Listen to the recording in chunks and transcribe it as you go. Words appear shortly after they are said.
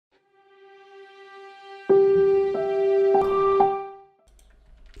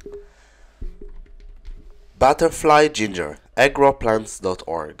Butterfly ginger,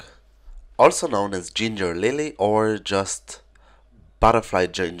 agroplants.org, also known as ginger lily or just butterfly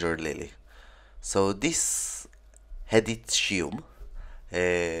ginger lily. So this Hedychium,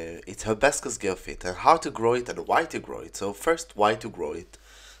 it's hibiscus geophyte, and how to grow it and why to grow it. So first, why to grow it.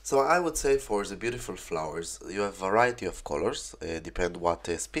 So I would say for the beautiful flowers, you have variety of colors, depend what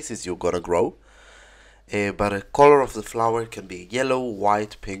species you're gonna grow. But a color of the flower can be yellow,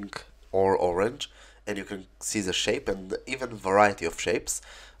 white, pink, or orange, and you can see the shape and even variety of shapes.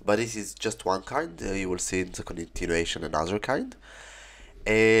 But this is just one kind. You will see in the continuation another kind.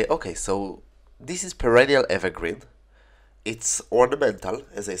 Okay, so this is perennial evergreen. It's ornamental,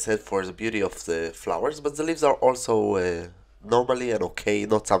 as I said, for the beauty of the flowers, but the leaves are also normally and okay,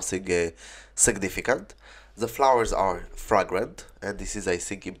 not something significant. The flowers are fragrant, and this is, I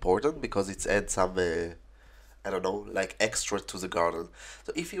think, important because it adds some, I don't know, like extra to the garden.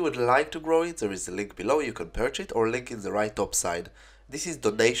 So if you would like to grow it, there is a link below, you can purchase it, or link in the right top side. This is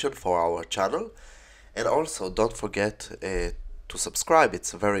donation for our channel, and also don't forget to subscribe,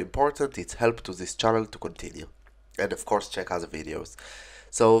 it's very important, it helps to this channel to continue. And of course check other videos.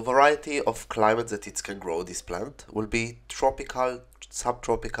 So variety of climate that it can grow this plant will be tropical,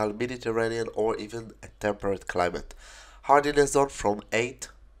 subtropical, Mediterranean, or even a temperate climate. Hardiness zone from 8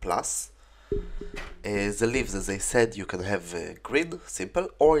 plus. The leaves, as I said, you can have green, simple,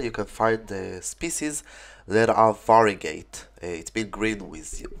 or you can find species that are variegate. It's been green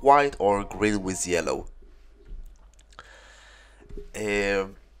with white or green with yellow.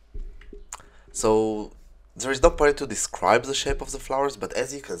 So there is no point to describe the shape of the flowers, but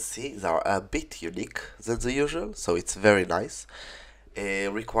as you can see, they are a bit unique than the usual, so it's very nice.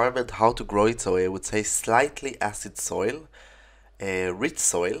 Requirement how to grow it, so I would say slightly acid soil, rich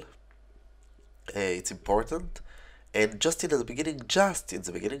soil, it's important, and just in the beginning,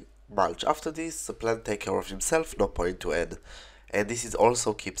 mulch. After this, the plant take care of himself, no point to add. And this is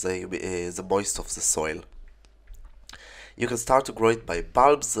also keeps the moist of the soil. You can start to grow it by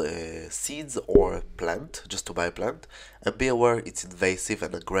bulbs, seeds, or plant, just to buy a plant. And be aware it's invasive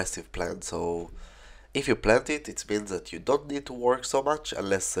and aggressive plant, so if you plant it, it means that you don't need to work so much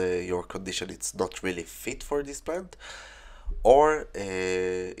unless your condition is not really fit for this plant. Or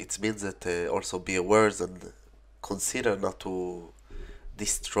it means that also be aware and consider not to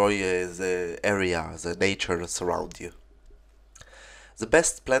destroy the area, the nature surround you. The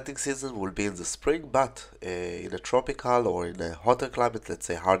best planting season will be in the spring, but in a tropical or in a hotter climate, let's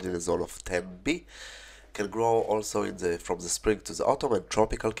say hardiness zone of 10B, can grow also from the spring to the autumn, and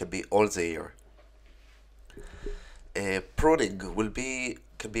tropical can be all the year. Pruning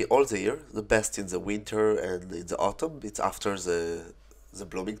can be all the year, the best in the winter and in the autumn. It's after the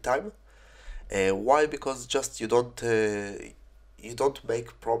blooming time. Why? Because just you don't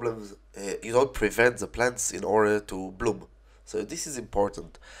make problems, you don't prevent the plants in order to bloom. So this is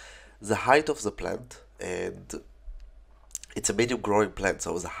important. The height of the plant, and it's a medium growing plant,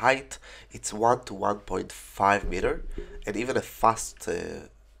 so the height it's 1 to 1.5 meter, and even a fast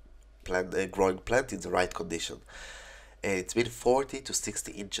growing plant in the right condition. It's been 40 to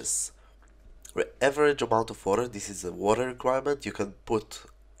 60 inches. Average amount of water, this is a water requirement. You can put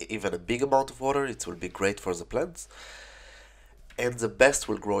even a big amount of water, it will be great for the plants. And the best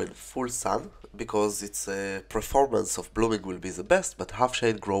will grow in full sun, because its performance of blooming will be the best, but half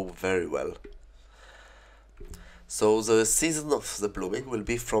shade grow very well. So the season of the blooming will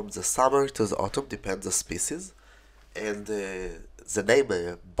be from the summer to the autumn, depends the species. And the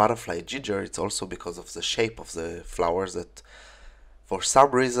name butterfly ginger, it's also because of the shape of the flowers, that for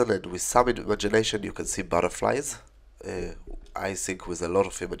some reason and with some imagination you can see butterflies. I think with a lot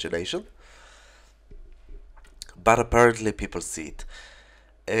of imagination. But apparently people see it.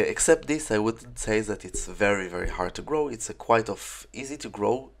 Except this, I wouldn't say that it's very hard to grow. It's quite easy to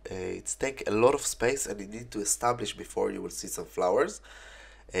grow. It's take a lot of space and you need to establish before you will see some flowers.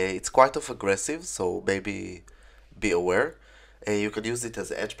 It's quite aggressive, so maybe be aware. You can use it as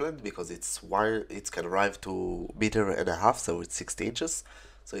an edge plant because it can arrive to 1.5 meters, so it's 60 inches.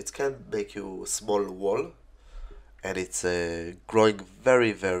 So it can make you a small wall, and it's growing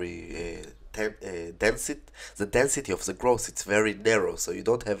very the density of the growth, it's very narrow, so you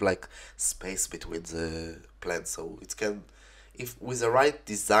don't have like space between the plants. So it can, if with the right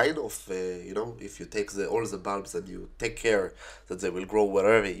design of if you take all the bulbs and you take care that they will grow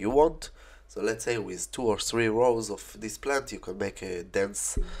wherever you want. So let's say with 2 or 3 rows of this plant you can make a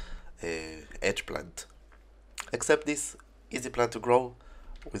dense edge plant. Except this easy plant to grow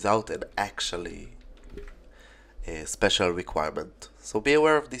without an actually special requirement. So be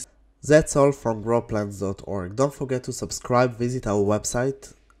aware of this. That's all from growplants.org. Don't forget to subscribe, visit our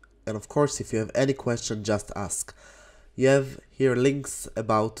website, And of course, if you have any question, just ask. You have here links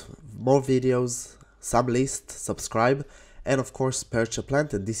about more videos, some lists, subscribe, and of course purchase a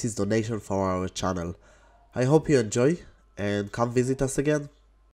plant, and this is donation for our channel. I hope you enjoy and come visit us again.